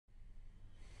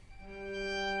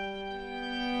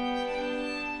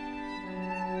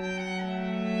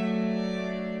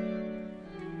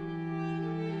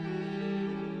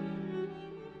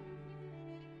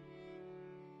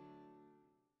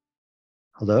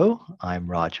Hello, I'm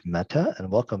Raj Mehta,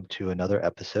 and welcome to another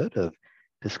episode of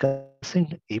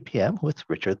Discussing APM with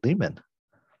Richard Lehman.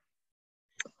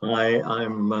 Hi,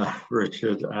 I'm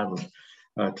Richard, and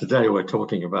today we're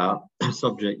talking about a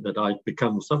subject that I've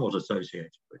become somewhat associated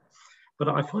with, but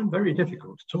I find very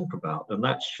difficult to talk about, and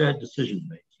that's shared decision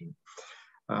making.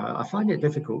 I find it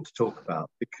difficult to talk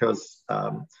about because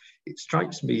it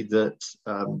strikes me that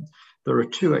there are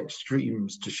two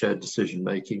extremes to shared decision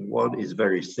making. One is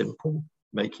very simple,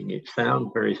 making it sound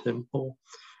very simple,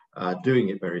 doing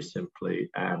it very simply,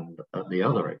 and at the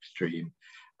other extreme,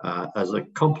 as a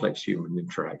complex human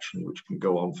interaction which can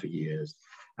go on for years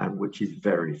and which is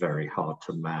very, very hard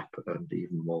to map and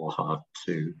even more hard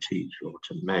to teach or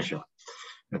to measure.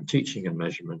 And teaching and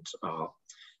measurement are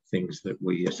things that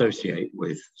we associate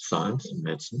with science and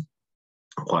medicine,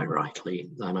 quite rightly,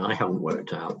 and I haven't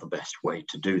worked out the best way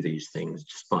to do these things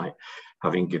despite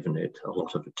having given it a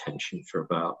lot of attention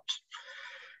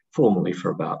formally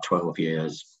for about 12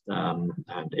 years, and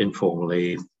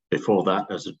informally before that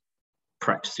as a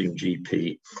practicing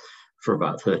GP for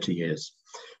about 30 years.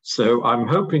 So I'm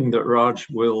hoping that Raj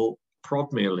will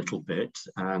prod me a little bit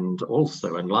and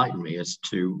also enlighten me as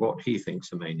to what he thinks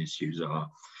the main issues are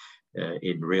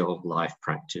in real life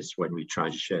practice when we try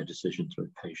to share decisions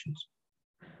with patients.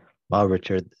 Wow,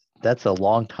 Richard, that's a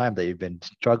long time that you've been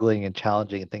struggling and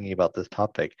challenging and thinking about this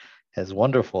topic. It's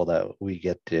wonderful that we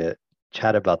get to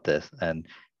chat about this and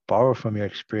borrow from your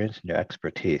experience and your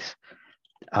expertise.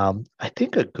 I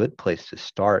think a good place to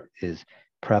start is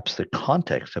perhaps the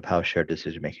context of how shared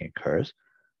decision-making occurs.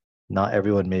 Not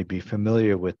everyone may be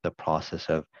familiar with the process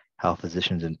of how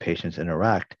physicians and patients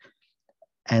interact,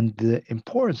 and the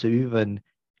importance of even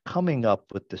coming up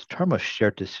with this term of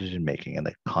shared decision-making in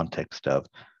the context of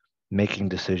making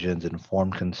decisions,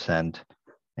 informed consent,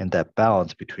 and that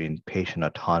balance between patient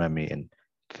autonomy and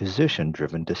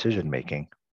physician-driven decision-making.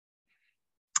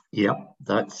 Yeah,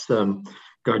 that's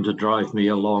going to drive me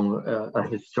along a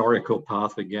historical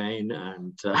path again.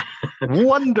 And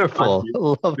wonderful, I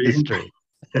love history.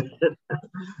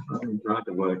 I've been trying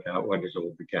to work out when it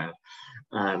all began.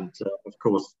 And of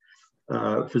course,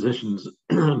 physicians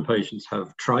and patients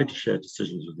have tried to share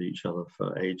decisions with each other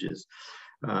for ages.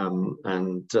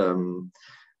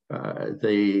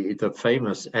 The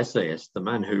famous essayist, the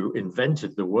man who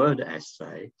invented the word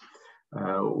essay,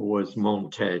 was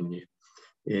Montaigne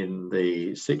in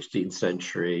the 16th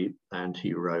century, and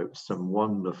he wrote some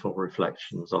wonderful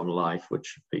reflections on life, which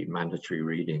should be mandatory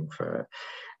reading for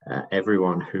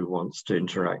everyone who wants to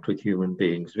interact with human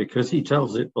beings, because he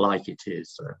tells it like it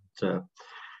is. And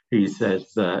he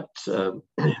says that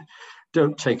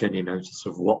don't take any notice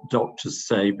of what doctors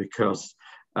say, because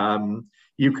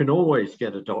you can always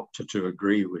get a doctor to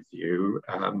agree with you.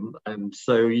 And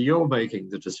so you're making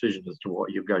the decision as to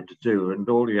what you're going to do. And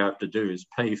all you have to do is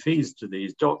pay fees to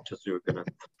these doctors who are going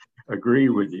to agree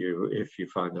with you if you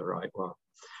find the right one.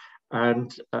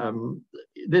 And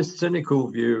this cynical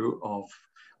view of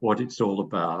what it's all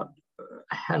about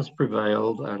has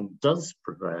prevailed and does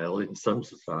prevail in some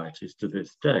societies to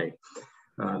this day,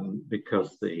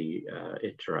 because the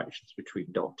interactions between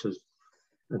doctors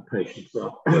and patients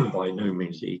are by no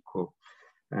means equal.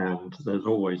 And there's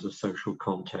always a social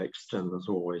context and there's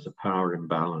always a power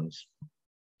imbalance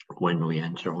when we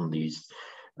enter on these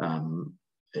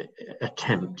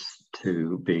attempts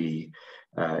to be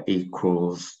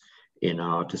equals in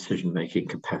our decision-making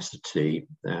capacity.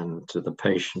 And the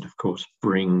patient, of course,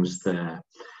 brings their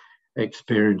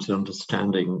experience,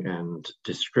 understanding, and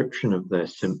description of their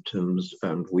symptoms,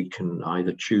 and we can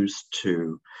either choose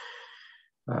to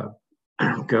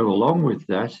go along with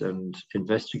that and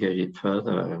investigate it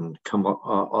further and come up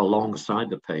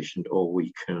alongside the patient, or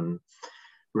we can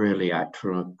really act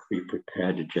from a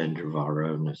pre-prepared agenda of our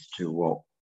own as to what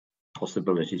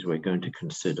possibilities we're going to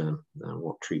consider and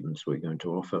what treatments we're going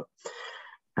to offer.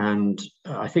 And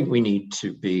I think we need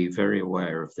to be very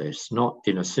aware of this, not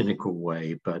in a cynical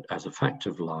way, but as a fact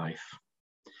of life.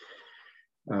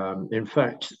 In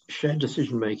fact, shared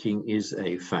decision-making is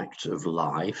a fact of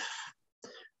life.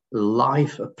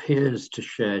 Life appears to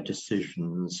share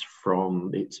decisions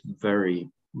from its very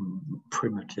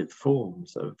primitive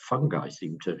forms. Fungi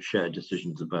seem to share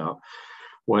decisions about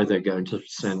where they're going to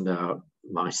send out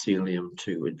mycelium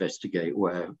to investigate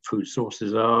where food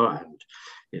sources are, and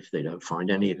if they don't find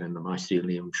any, then the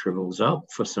mycelium shrivels up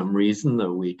for some reason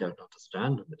that we don't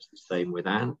understand, and it's the same with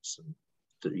ants. And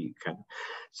you can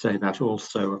say that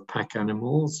also of pack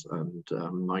animals and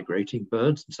migrating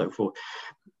birds and so forth.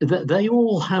 They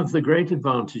all have the great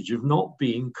advantage of not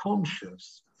being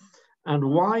conscious. And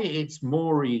why it's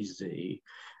more easy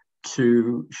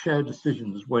to share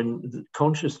decisions when the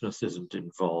consciousness isn't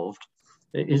involved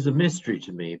is a mystery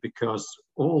to me, because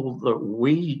all that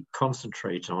we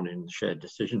concentrate on in shared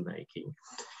decision making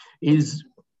is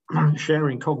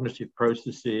sharing cognitive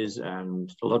processes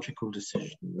and logical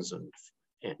decisions and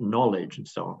knowledge and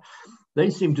so on. They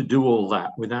seem to do all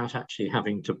that without actually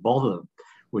having to bother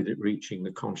with it reaching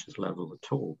the conscious level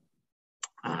at all.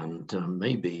 And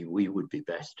maybe we would be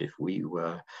best if we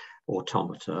were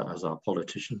automata, as our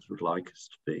politicians would like us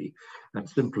to be, and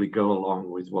simply go along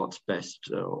with what's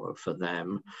best for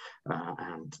them,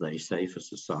 and they say for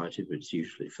society, but it's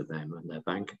usually for them and their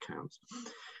bank accounts.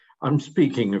 I'm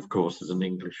speaking, of course, as an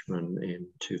Englishman in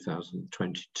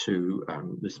 2022.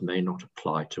 This may not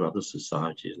apply to other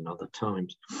societies and other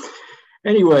times.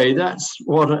 Anyway, that's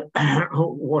that'll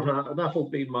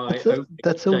be my.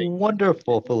 That's a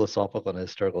wonderful philosophical and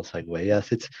historical segue.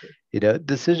 Yes, it's,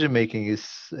 decision making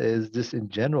is just in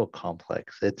general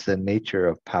complex. It's the nature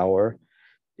of power.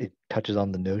 It touches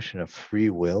on the notion of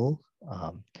free will,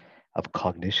 of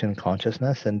cognition,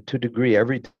 consciousness, and to a degree,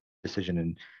 every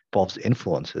decision involves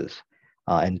influences,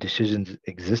 and decisions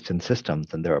exist in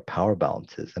systems, and there are power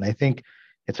balances. And I think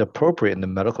it's appropriate in the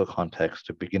medical context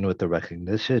to begin with the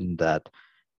recognition that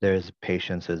there's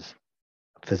patients as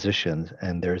physicians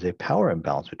and there's a power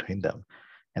imbalance between them.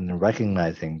 And then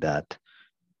recognizing that,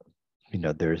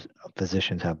 there's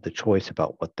physicians have the choice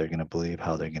about what they're going to believe,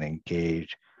 how they're going to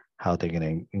engage, how they're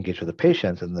going to engage with the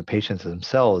patients, and the patients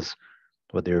themselves,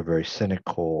 whether you're very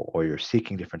cynical or you're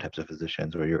seeking different types of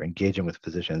physicians or you're engaging with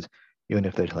physicians, even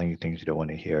if they're telling you things you don't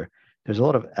want to hear. There's a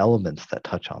lot of elements that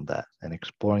touch on that, and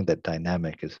exploring that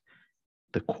dynamic is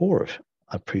the core of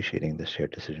appreciating the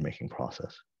shared decision-making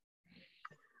process.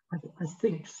 I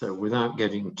think so, without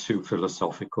getting too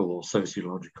philosophical or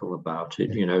sociological about it.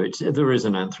 There is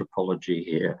an anthropology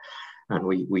here, and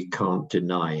we can't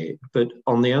deny it. But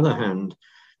on the other hand,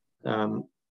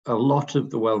 a lot of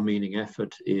the well-meaning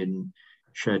effort in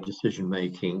shared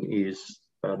decision-making is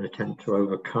an attempt to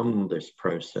overcome this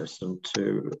process, and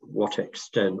to what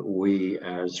extent we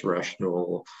as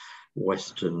rational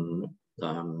Western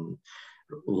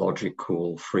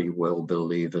logical free will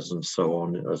believers and so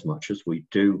on, as much as we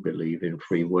do believe in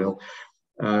free will,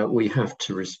 we have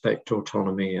to respect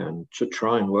autonomy and to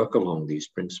try and work along these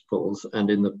principles.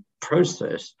 And in the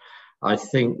process, I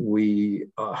think we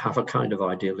have a kind of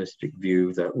idealistic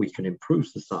view that we can improve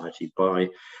society by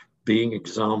being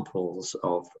examples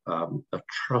of a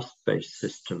trust-based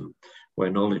system where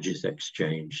knowledge is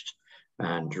exchanged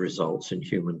and results in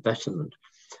human betterment.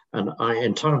 And I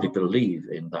entirely believe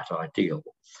in that ideal.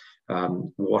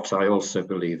 What I also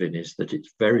believe in is that it's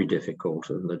very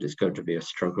difficult, and that it's going to be a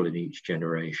struggle in each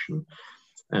generation,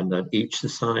 and that each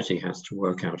society has to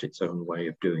work out its own way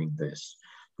of doing this.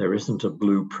 There isn't a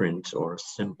blueprint or a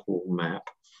simple map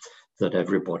that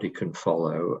everybody can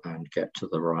follow and get to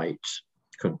the right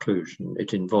conclusion.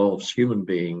 It involves human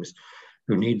beings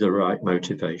who need the right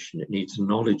motivation. It needs a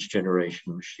knowledge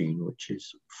generation machine, which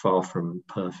is far from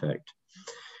perfect.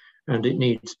 And it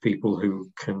needs people who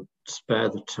can spare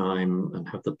the time and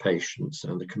have the patience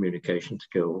and the communication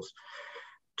skills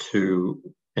to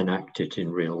enact it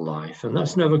in real life. And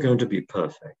that's never going to be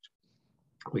perfect.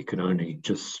 We can only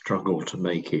just struggle to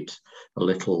make it a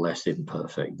little less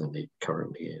imperfect than it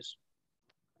currently is.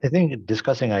 I think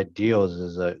discussing ideals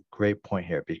is a great point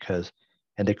here, because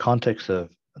in the context of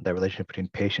the relationship between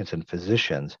patients and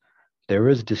physicians, there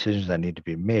is decisions that need to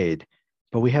be made,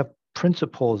 but we have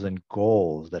principles and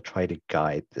goals that try to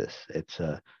guide this.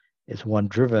 It's one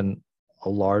driven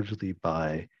largely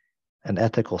by an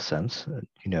ethical sense,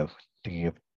 thinking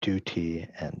of duty,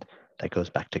 and that goes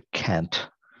back to Kant,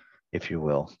 if you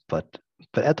will, but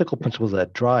ethical principles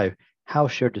that drive how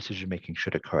shared decision making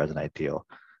should occur as an ideal.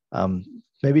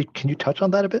 Maybe can you touch on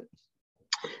that a bit?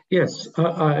 Yes,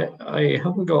 I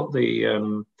haven't got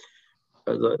the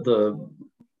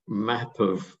map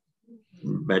of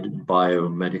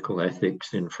biomedical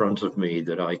ethics in front of me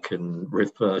that I can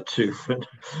refer to.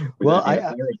 Well,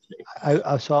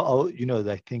 I saw,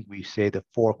 I think we say the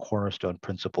 4 cornerstone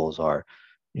principles are,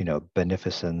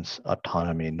 beneficence,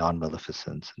 autonomy,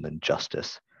 non-maleficence, and then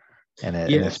justice. And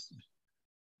yes,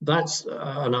 that's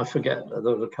and I forget, there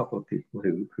were a couple of people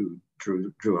who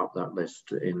drew up that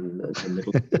list in the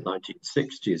middle of the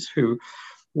 1960s who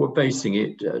were basing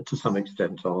it to some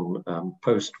extent on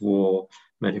post-war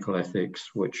medical ethics,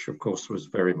 which of course was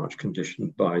very much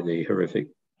conditioned by the horrific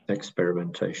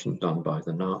experimentation done by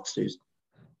the Nazis.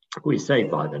 We say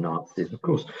by the Nazis, of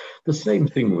course, the same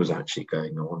thing was actually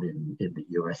going on in the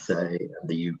USA and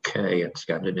the UK and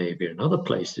Scandinavia and other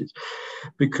places,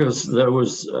 because there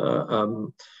was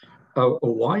a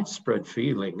widespread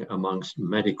feeling amongst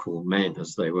medical men,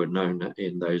 as they were known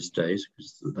in those days,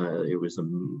 because it was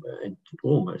an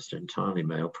almost entirely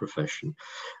male profession,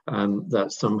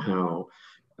 that somehow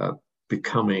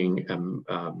becoming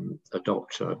a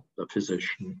doctor, a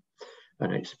physician,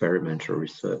 an experimental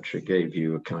researcher gave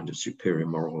you a kind of superior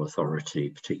moral authority,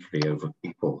 particularly over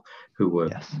people who were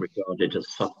regarded as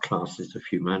subclasses of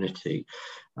humanity,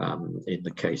 in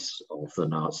the case of the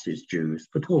Nazis, Jews,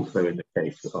 but also in the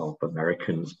case of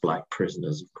Americans, black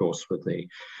prisoners, of course, with the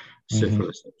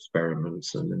syphilis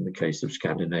experiments, and in the case of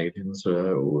Scandinavians,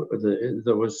 there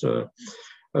was a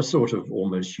sort of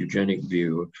almost eugenic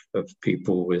view of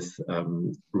people with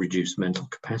reduced mental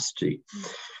capacity.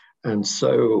 And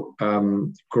so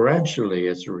gradually,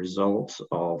 as a result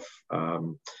of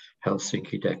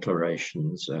Helsinki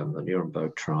declarations and the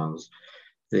Nuremberg trials,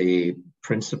 the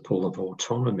principle of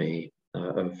autonomy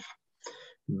of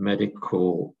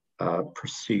medical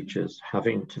procedures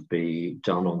having to be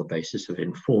done on the basis of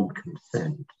informed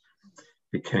consent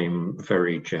became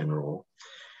very general.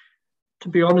 To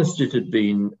be honest, it had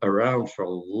been around for a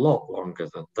lot longer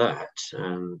than that,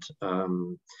 and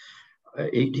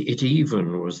it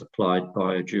even was applied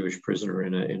by a Jewish prisoner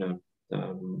in a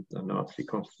Nazi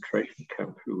concentration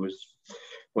camp, who was,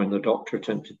 when the doctor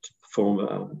attempted to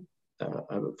perform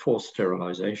a forced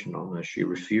sterilization on her, she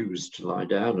refused to lie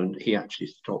down, and he actually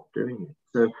stopped doing it.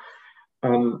 So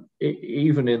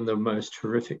even in the most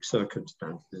horrific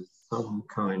circumstances, some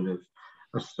kind of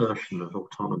assertion of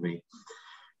autonomy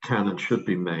can and should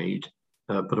be made,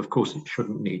 but of course it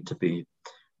shouldn't need to be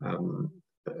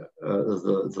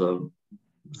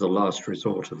the last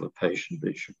resort of a patient.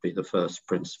 It should be the first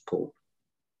principle.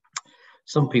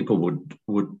 Some people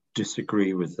would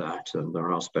disagree with that, and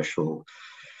there are special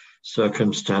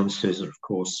circumstances. Of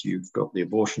course, you've got the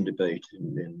abortion debate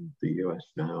in the US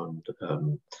now,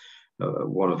 and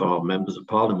one of our members of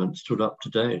parliament stood up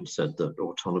today and said that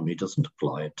autonomy doesn't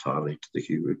apply entirely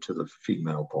to the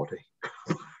female body.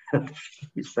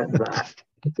 He said that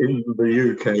in the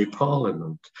UK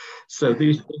Parliament. So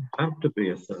these things have to be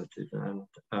asserted. And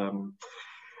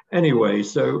anyway,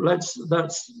 so that's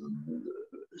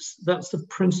the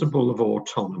principle of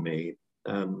autonomy,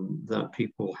 that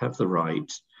people have the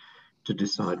right to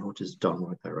decide what is done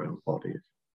with their own bodies.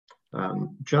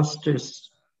 Justice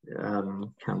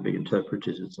can be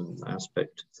interpreted as an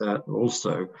aspect of that.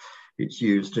 Also, it's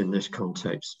used in this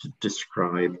context to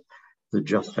describe the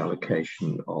just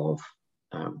allocation of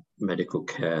medical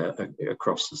care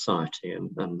across society,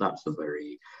 and that's a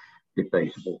very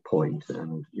debatable point.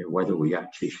 And whether we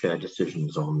actually share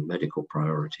decisions on medical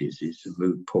priorities is a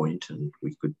moot point, and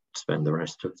we could spend the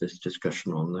rest of this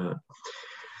discussion on that.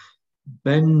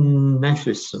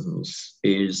 Beneficence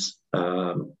is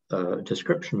a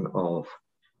description of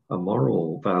a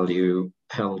moral value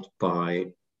held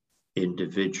by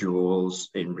individuals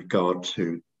in regard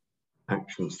to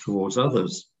actions towards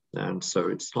others. And so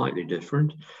it's slightly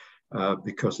different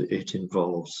because it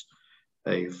involves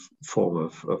a form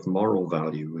of moral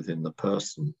value within the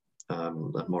person, a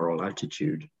moral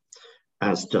attitude,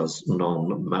 as does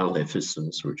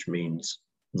non-maleficence, which means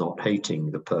not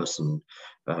hating the person,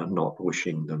 not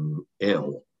wishing them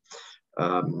ill.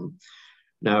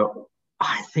 Now,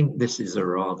 I think this is a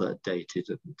rather dated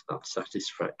and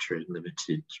unsatisfactory and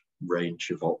limited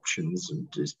range of options, and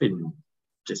it's been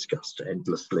discussed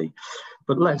endlessly.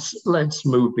 But let's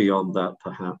move beyond that,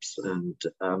 perhaps, and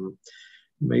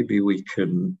maybe we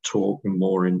can talk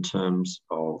more in terms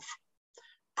of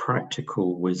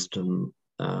practical wisdom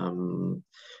and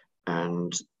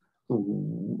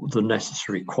the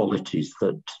necessary qualities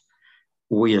that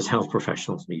we as health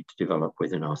professionals need to develop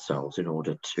within ourselves in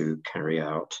order to carry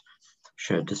out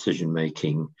shared decision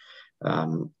making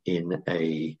in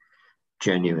a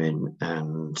genuine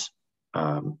and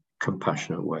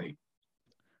compassionate way.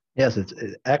 Yes, it's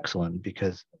excellent,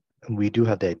 because we do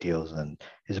have the ideals, and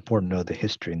it's important to know the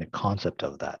history and the concept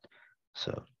of that.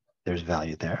 So there's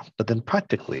value there. But then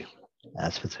practically,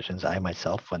 as physicians, I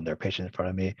myself, when there are patients in front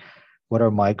of me, what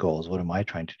are my goals? What am I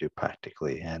trying to do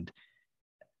practically? And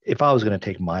if I was going to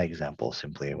take my example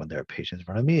simply, when there are patients in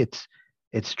front of me,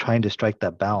 it's trying to strike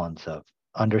that balance of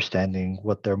understanding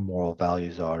what their moral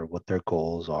values are, what their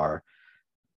goals are,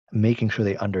 making sure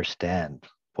they understand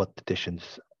what the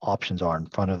options are in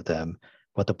front of them,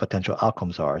 what the potential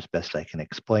outcomes are as best I can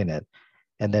explain it,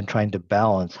 and then trying to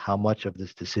balance how much of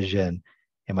this decision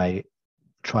am I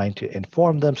trying to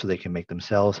inform them so they can make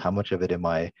themselves, how much of it am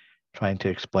I trying to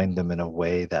explain them in a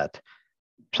way that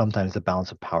sometimes the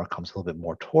balance of power comes a little bit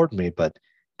more toward me, but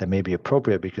that may be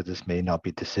appropriate because this may not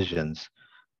be decisions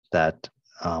that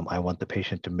I want the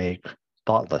patient to make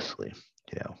thoughtlessly.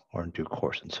 or in due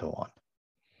course and so on.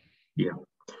 Yeah.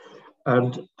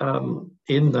 And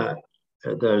in that,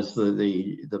 there's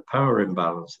the power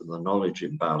imbalance and the knowledge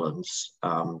imbalance.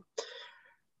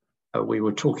 We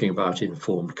were talking about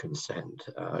informed consent.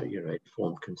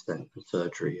 Informed consent for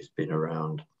surgery has been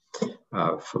around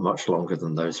for much longer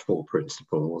than those four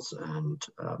principles, and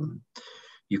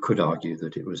you could argue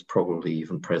that it was probably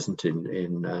even present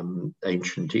in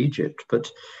ancient Egypt.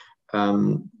 But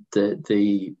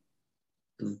they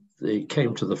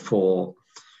came to the fore,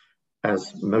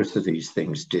 as most of these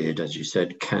things did, as you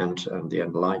said, Kant and the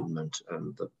Enlightenment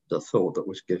and the thought that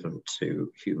was given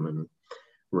to human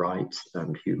rights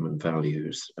and human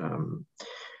values.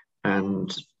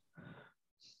 And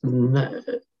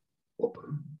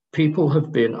people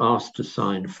have been asked to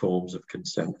sign forms of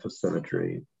consent for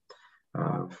surgery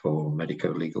for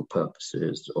medico-legal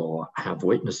purposes, or have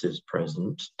witnesses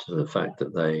present to the fact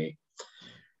that they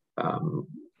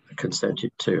consented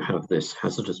to have this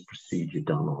hazardous procedure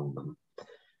done on them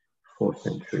for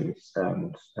centuries.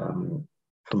 And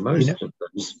for most of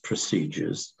those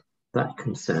procedures, that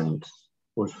consent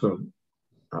was for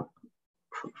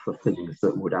things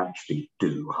that would actually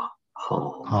do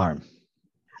harm.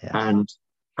 Yeah. And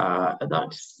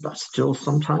that's still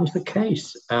sometimes the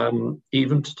case.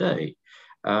 Even today,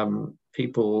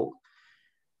 people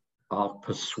are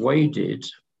persuaded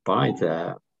by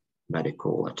their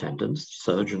medical attendants,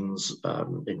 surgeons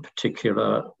in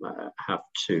particular, have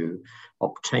to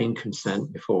obtain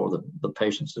consent before the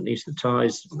patient's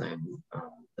anesthetized, and then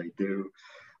they do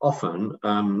often.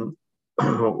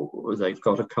 They've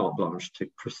got a carte blanche to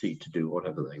proceed to do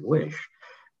whatever they wish.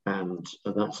 And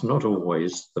that's not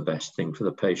always the best thing for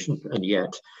the patient. And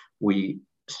yet we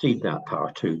cede that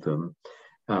power to them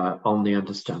on the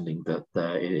understanding that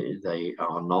they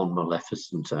are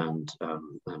non-maleficent and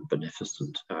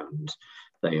beneficent, and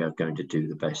they are going to do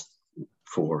the best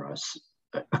for us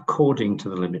according to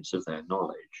the limits of their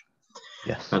knowledge.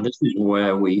 Yes. And this is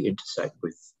where we intersect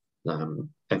with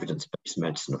evidence-based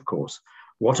medicine, of course.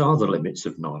 What are the limits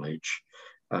of knowledge?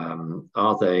 Are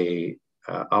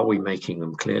we making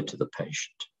them clear to the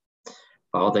patient?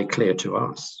 Are they clear to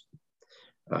us?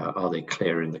 Are they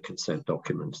clear in the consent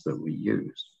documents that we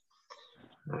use?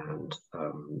 And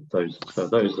those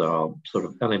are sort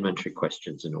of elementary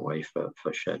questions in a way for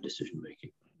shared decision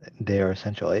making. They are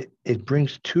essential. It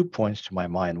brings 2 points to my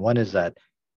mind. One is that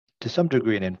to some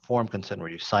degree, an informed consent where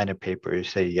you sign a paper, you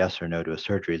say yes or no to a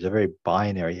surgery is a very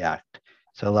binary act.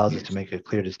 So it allows us to make a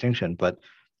clear distinction. But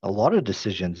a lot of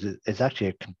decisions is actually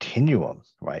a continuum,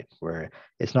 right? Where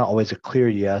it's not always a clear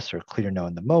yes or clear no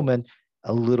in the moment,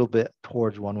 a little bit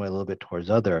towards one way, a little bit towards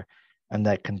other. And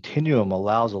that continuum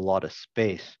allows a lot of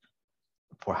space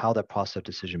for how that process of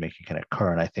decision-making can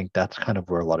occur. And I think that's kind of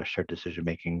where a lot of shared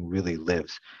decision-making really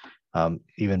lives,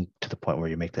 even to the point where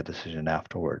you make that decision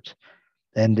afterwards.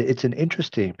 And it's an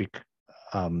interesting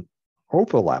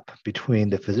overlap between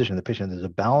the physician and the patient. There's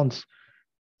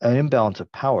an imbalance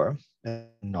of power and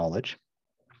knowledge,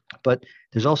 but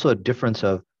there's also a difference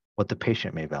of what the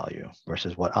patient may value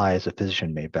versus what I as a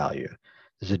physician may value.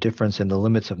 There's a difference in the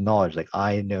limits of knowledge. Like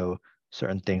I know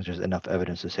certain things, there's enough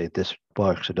evidence to say this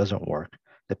works or doesn't work.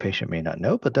 The patient may not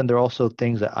know, but then there are also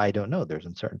things that I don't know. There's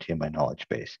uncertainty in my knowledge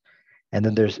base. And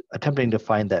then there's attempting to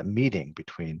find that meeting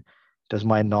between, does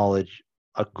my knowledge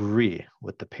agree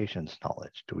with the patient's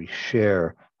knowledge? Do we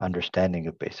share understanding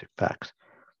of basic facts?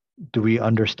 Do we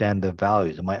understand the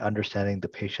values? Am I understanding the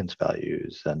patient's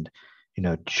values? And,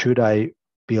 should I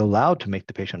be allowed to make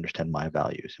the patient understand my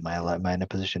values? Am I in a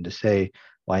position to say,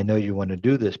 well, I know you want to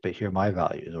do this, but here are my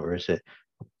values? Or is it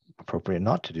appropriate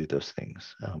not to do those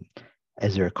things?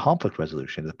 Is there a conflict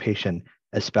resolution? The patient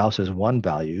espouses one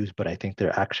values, but I think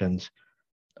their actions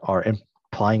are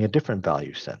implying a different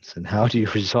value sense. And how do you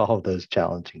resolve those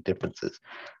challenging differences?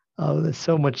 There's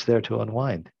so much there to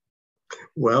unwind.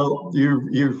 Well,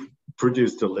 you've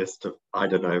produced a list of,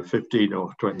 15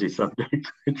 or 20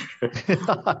 subjects.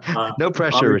 No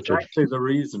pressure, Richard. Exactly the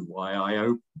reason why I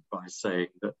opened by saying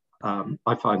that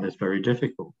I find this very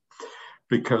difficult,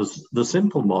 because the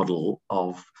simple model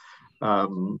of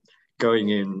going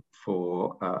in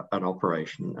for an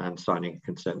operation and signing a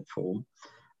consent form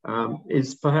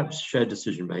is perhaps shared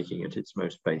decision making at its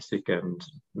most basic, and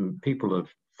people have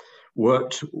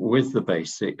worked with the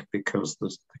basic because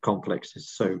the complex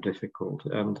is so difficult.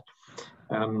 And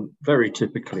very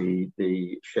typically,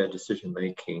 the shared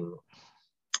decision-making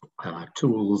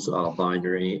tools are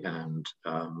binary and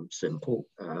simple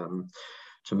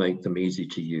to make them easy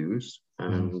to use.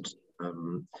 And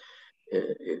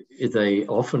they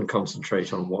often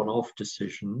concentrate on one-off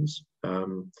decisions,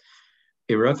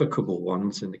 irrevocable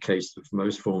ones in the case of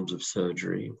most forms of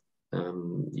surgery,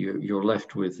 you're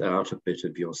left without a bit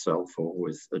of yourself, or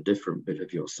with a different bit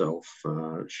of yourself,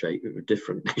 a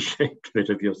differently shaped bit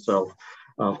of yourself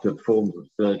after forms of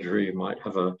surgery. You might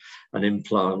have an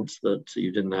implant that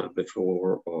you didn't have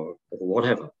before, or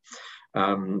whatever.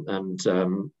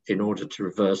 In order to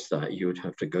reverse that, you would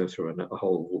have to go through a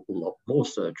whole lot more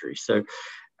surgery. So,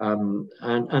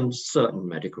 and certain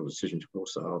medical decisions, of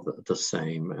course, are the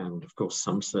same. And of course,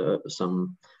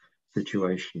 some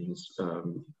situations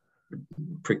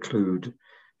preclude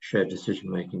shared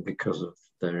decision making because of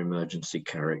their emergency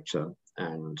character,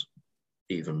 and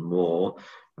even more,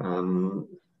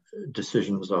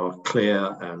 decisions are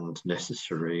clear and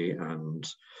necessary, and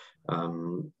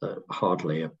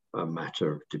hardly a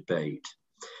matter of debate.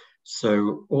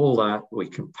 So all that we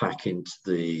can pack into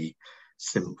the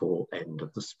simple end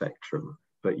of the spectrum.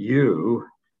 But you,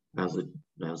 as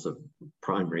a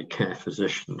primary care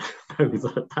physician, know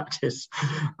that's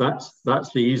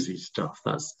the easy stuff.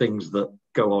 That's things that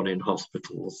go on in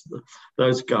hospitals.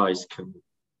 Those guys can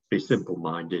be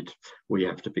simple-minded. We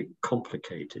have to be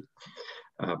complicated.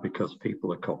 Because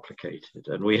people are complicated,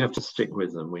 and we have to stick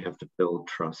with them. We have to build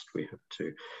trust.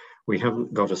 We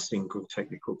haven't got a single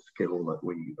technical skill that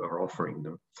we are offering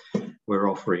them.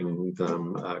 We're offering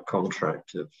them a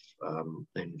contract of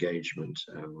engagement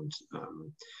and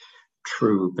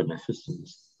true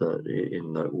beneficence,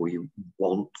 in that we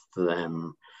want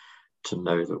them to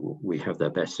know that we have their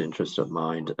best interest at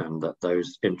mind, and that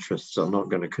those interests are not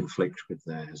going to conflict with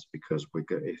theirs, because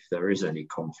if there is any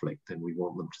conflict, then we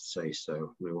want them to say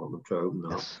so. We want them to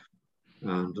open up.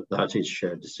 And that is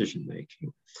shared decision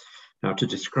making. Now, to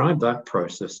describe that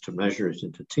process, to measure it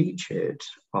and to teach it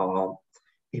are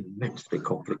immensely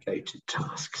complicated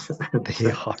tasks.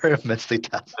 They are immensely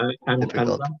and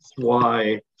that's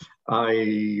why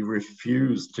I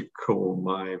refuse to call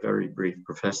my very brief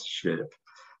professorship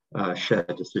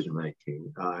shared decision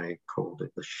making. I called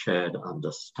it the shared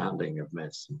understanding of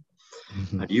medicine.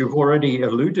 And you've already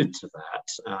alluded to that.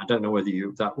 I don't know whether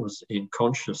that was in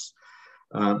conscious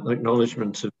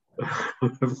acknowledgement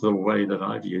of the way that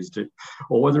I've used it,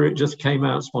 or whether it just came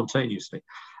out spontaneously.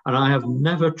 And I have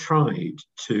never tried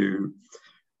to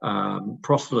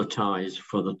proselytize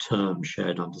for the term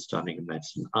shared understanding of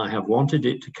medicine. I have wanted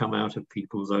it to come out of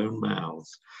people's own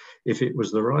mouths. If it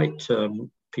was the right term,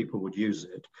 people would use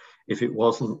it. If it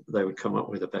wasn't, they would come up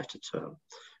with a better term.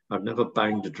 I've never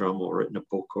banged a drum or written a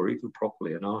book or even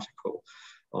properly an article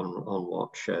on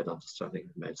what shared understanding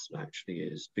of medicine actually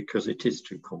is, because it is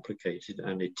too complicated,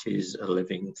 and it is a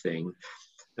living thing,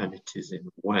 and it is in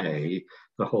a way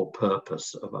the whole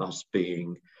purpose of us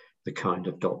being the kind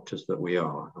of doctors that we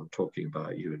are. I'm talking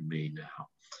about you and me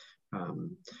now.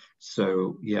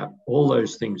 So yeah, all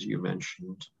those things you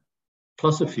mentioned,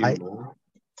 plus a few more.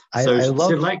 So I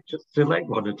select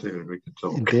one or two and we can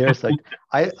talk. There's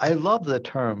I love the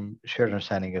term shared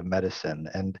understanding of medicine.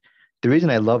 And the reason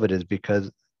I love it is because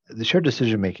the shared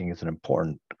decision making is an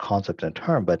important concept and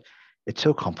term, but it's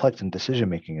so complex, and decision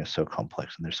making is so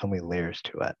complex, and there's so many layers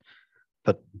to it.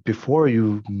 But before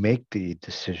you make the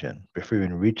decision, before you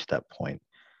even reach that point,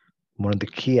 one of the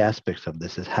key aspects of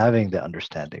this is having the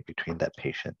understanding between that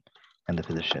patient and the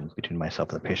physician, between myself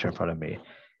and the patient in front of me,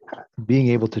 being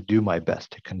able to do my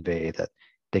best to convey that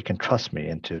they can trust me,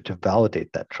 and to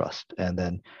validate that trust, and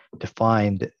then to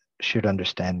find shared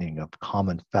understanding of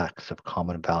common facts, of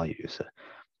common values,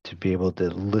 to be able to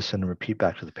listen and repeat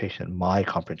back to the patient my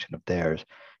comprehension of theirs,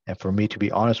 and for me to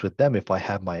be honest with them if I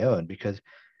have my own. Because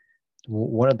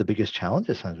one of the biggest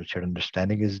challenges sometimes with shared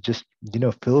understanding is just,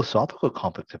 philosophical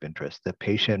conflicts of interest. The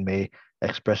patient may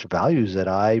express values that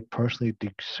I personally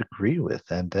disagree with,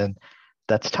 and then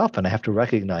that's tough, and I have to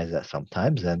recognize that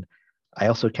sometimes. And I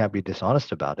also can't be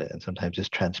dishonest about it. And sometimes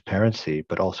just transparency,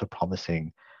 but also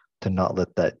promising to not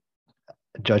let that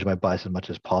judge my bias as much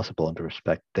as possible and to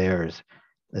respect theirs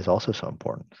is also so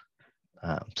important.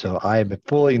 So I am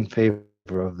fully in favor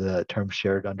of the term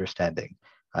shared understanding.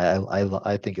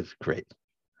 I think it's great.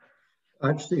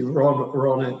 Actually,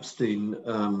 Ron Epstein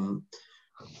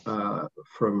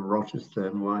from Rochester,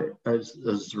 NY,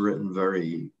 has written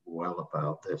very well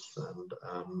about this, and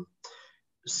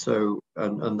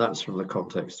that's from the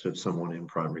context of someone in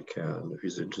primary care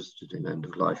who's interested in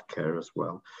end-of-life care as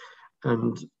well.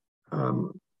 And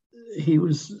he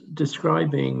was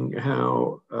describing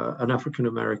how an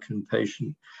African-American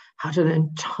patient had an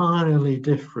entirely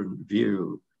different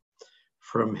view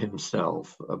from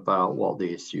himself about what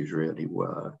the issues really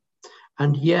were.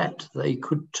 And yet they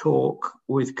could talk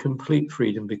with complete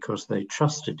freedom because they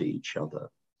trusted each other.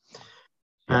 Yes.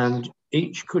 And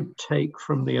each could take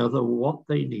from the other what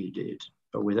they needed,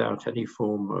 but without any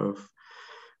form of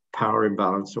power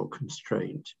imbalance or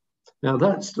constraint. Now,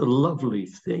 that's the lovely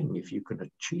thing if you can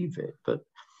achieve it, but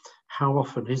how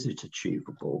often is it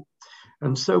achievable?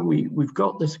 And so we've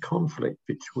got this conflict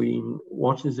between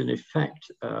what is in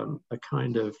effect a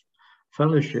kind of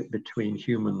fellowship between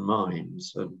human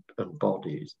minds and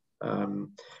bodies,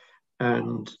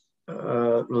 and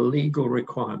legal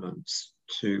requirements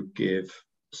to give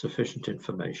sufficient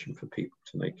information for people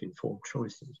to make informed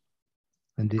choices.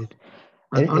 Indeed.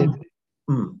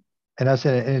 And I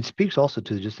said, and it speaks also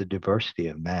to just the diversity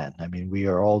of man. I mean, we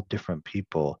are all different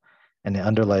people, and it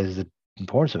underlies the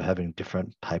importance of having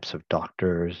different types of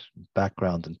doctors,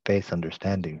 backgrounds, and faith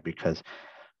understanding, because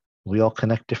we all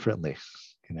connect differently,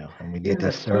 and we need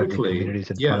to serve the communities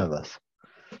in front of us.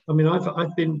 I mean,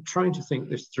 I've been trying to think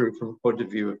this through from the point of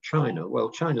view of China. Well,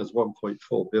 China's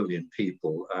 1.4 billion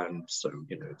people, and so,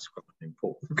 it's quite an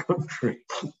important country.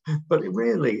 But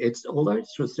although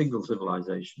it's a single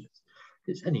civilization,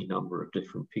 it's any number of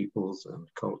different peoples and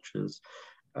cultures,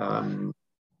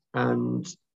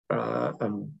 and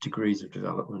degrees of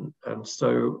development. And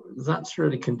so that's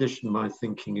really conditioned my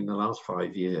thinking in the last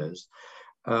 5 years.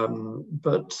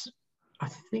 But I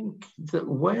think that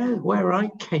where I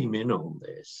came in on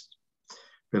this,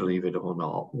 believe it or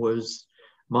not, was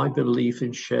my belief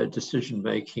in shared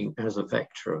decision-making as a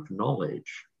vector of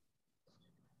knowledge,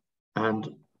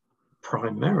 and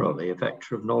primarily a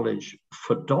vector of knowledge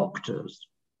for doctors.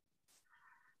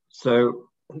 So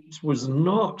it was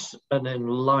not an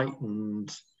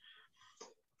enlightened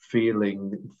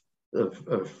feeling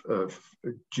of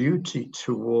duty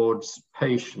towards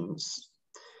patients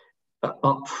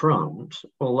up front,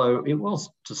 although it was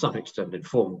to some extent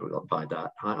informed by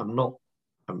that. I'm not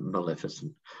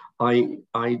maleficent. I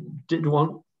did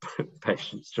want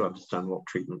patients to understand what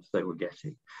treatments they were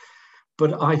getting.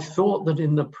 But I thought that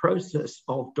in the process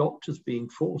of doctors being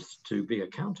forced to be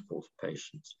accountable for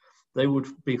patients, they would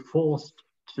be forced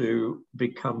to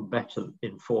become better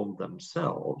informed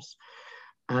themselves,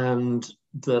 and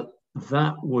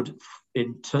that would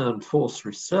in turn force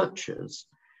researchers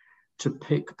to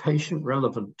pick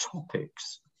patient-relevant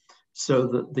topics so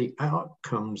that the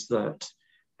outcomes that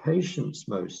patients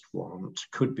most want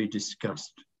could be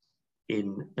discussed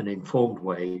in an informed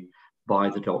way by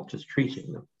the doctors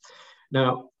treating them.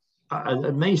 Now,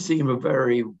 it may seem a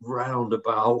very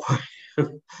roundabout way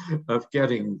of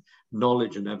getting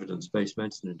knowledge and evidence-based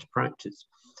medicine into practice,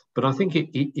 but I think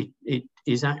it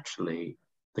is actually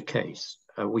the case.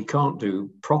 We can't do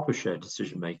proper shared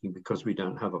decision-making because we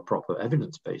don't have a proper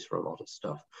evidence base for a lot of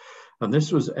stuff. And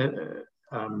this was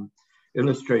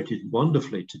illustrated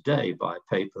wonderfully today by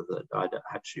a paper that I'd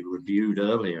actually reviewed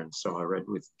earlier, and so I read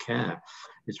with care.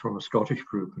 It's from a Scottish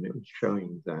group, and it was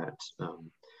showing that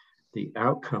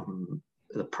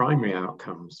the primary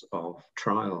outcomes of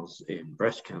trials in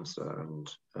breast cancer and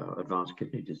advanced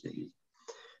kidney disease,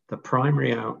 the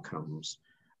primary outcomes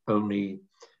only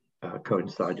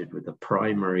coincided with the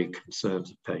primary concerns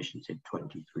of patients in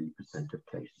 23% of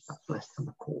cases. That's less than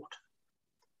a quarter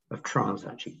of trials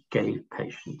actually gave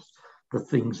patients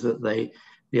the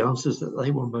answers that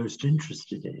they were most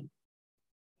interested in.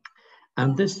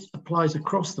 And this applies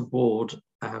across the board,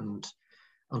 and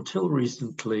until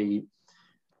recently,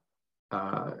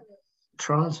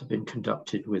 trials have been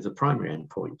conducted with the primary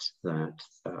endpoints that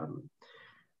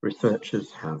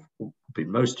researchers have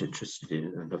been most interested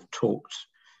in and have talked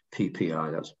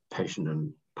PPI, that's patient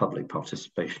and public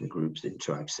participation groups,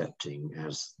 into accepting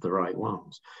as the right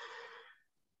ones.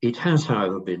 It has,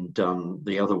 however, been done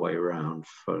the other way around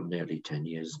for nearly 10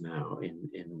 years now,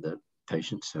 in that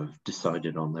patients have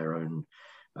decided on their own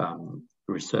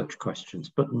research questions,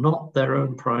 but not their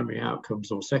own primary outcomes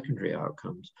or secondary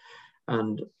outcomes.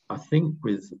 And I think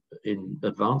in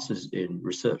advances in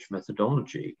research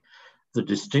methodology, the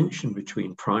distinction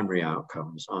between primary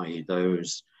outcomes, i.e.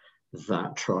 those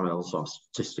that trials are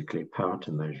statistically powered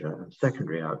to measure, and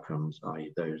secondary outcomes,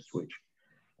 i.e. those which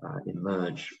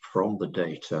emerge from the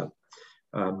data,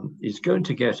 is going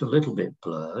to get a little bit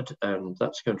blurred, and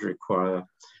that's going to require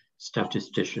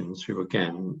statisticians who,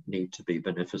 again, need to be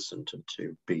beneficent and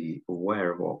to be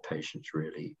aware of what patients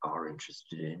really are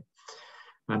interested in.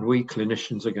 And we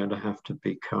clinicians are going to have to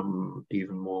become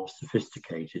even more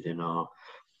sophisticated in our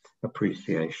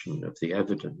appreciation of the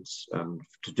evidence. And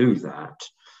to do that,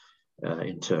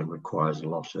 in turn, requires a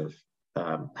lot of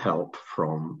help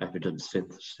from evidence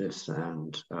synthesis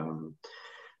and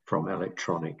from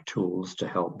electronic tools to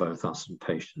help both us and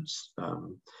patients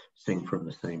sing from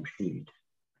the same sheet.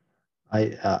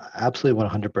 I absolutely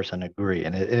 100% agree.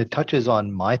 And it touches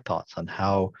on my thoughts on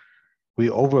how we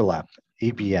overlap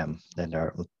EBM and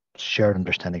our shared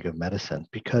understanding of medicine,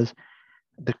 because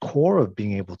the core of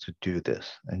being able to do this,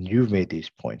 and you've made these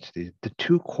points, the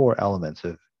two core elements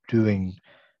of doing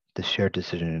the shared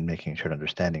decision and making shared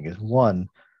understanding is one,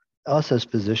 us as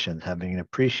physicians having an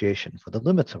appreciation for the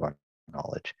limits of our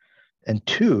knowledge, and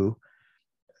two,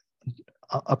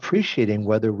 appreciating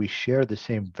whether we share the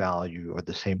same value or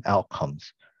the same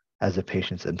outcomes as the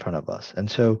patients in front of us. And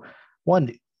so,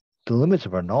 one, the limits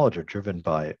of our knowledge are driven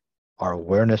by our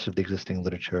awareness of the existing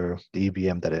literature, the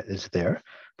EBM that is there,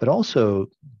 but also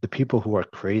the people who are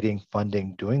creating,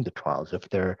 funding, doing the trials. If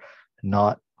they're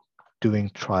not doing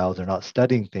trials, they're not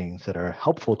studying things that are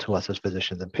helpful to us as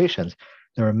physicians and patients,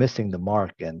 they're missing the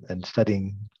mark and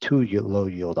studying too low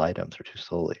yield items or too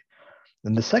slowly.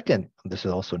 And the second, this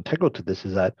is also integral to this,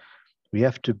 is that we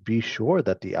have to be sure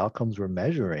that the outcomes we're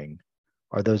measuring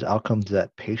are those outcomes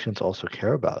that patients also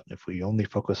care about. If we only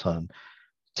focus on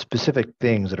specific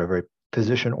things that are very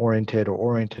physician oriented or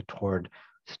oriented toward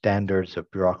standards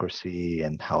of bureaucracy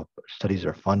and how studies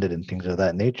are funded and things of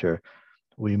that nature,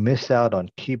 we miss out on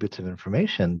key bits of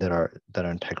information that are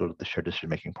integral to the shared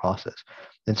decision-making process.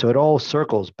 And so it all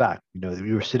circles back. You know,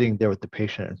 you were sitting there with the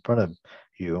patient in front of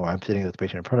you, or I'm sitting with the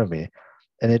patient in front of me,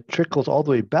 and it trickles all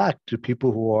the way back to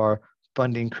people who are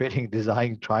funding, creating,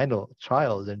 designing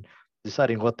trials and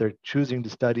deciding what they're choosing to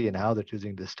study and how they're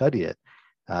choosing to study it.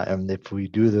 And if we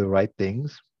do the right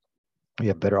things, we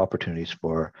have better opportunities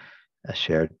for a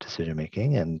shared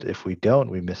decision-making. And if we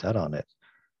don't, we miss out on it.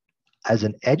 As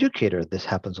an educator, this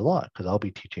happens a lot because I'll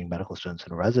be teaching medical students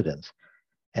and residents,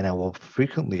 and I will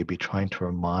frequently be trying to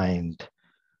remind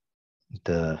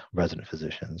the resident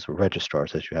physicians or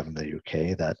registrars, as you have in the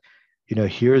UK, that, you know,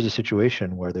 here's a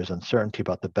situation where there's uncertainty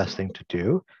about the best thing to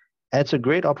do. And it's a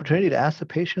great opportunity to ask the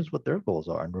patients what their goals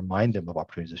are and remind them of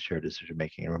opportunities of shared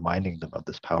decision-making and reminding them of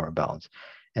this power imbalance.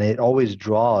 And it always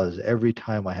draws every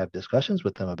time I have discussions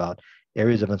with them about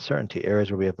areas of uncertainty,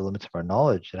 areas where we have the limits of our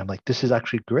knowledge. And I'm like, this is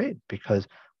actually great because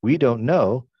we don't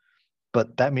know,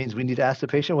 but that means we need to ask the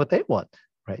patient what they want,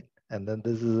 right? And then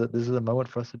this is a moment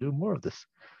for us to do more of this.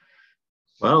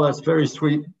 Well, that's a very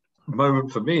sweet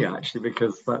moment for me, actually,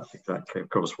 because that's exactly, of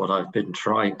course, what I've been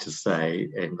trying to say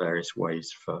in various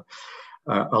ways for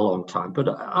a long time. But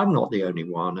I'm not the only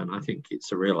one, and I think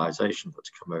it's a realization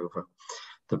that's come over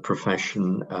the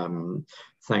profession,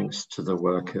 thanks to the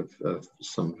work of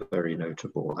some very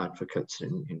notable advocates,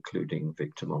 including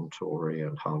Victor Montori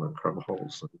and Harlan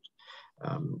Krumholz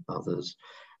and others.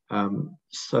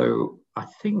 So I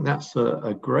think that's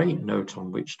a great note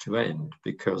on which to end,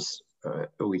 because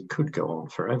we could go on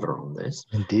forever on this.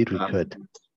 Indeed, we could.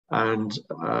 And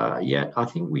yet I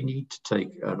think we need to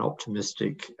take an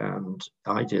optimistic and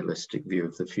idealistic view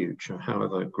of the future,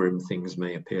 however grim things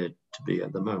may appear to be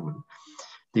at the moment.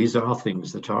 These are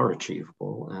things that are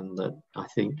achievable, and that I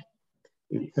think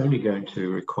it's only going to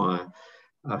require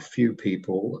a few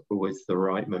people with the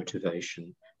right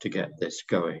motivation to get this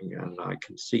going. And I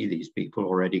can see these people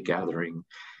already gathering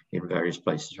in various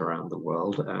places around the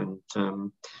world, and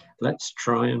let's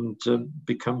try and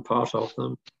become part of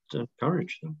them to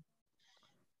encourage them.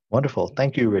 Wonderful.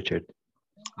 Thank you, Richard.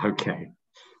 Okay.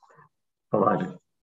 All right.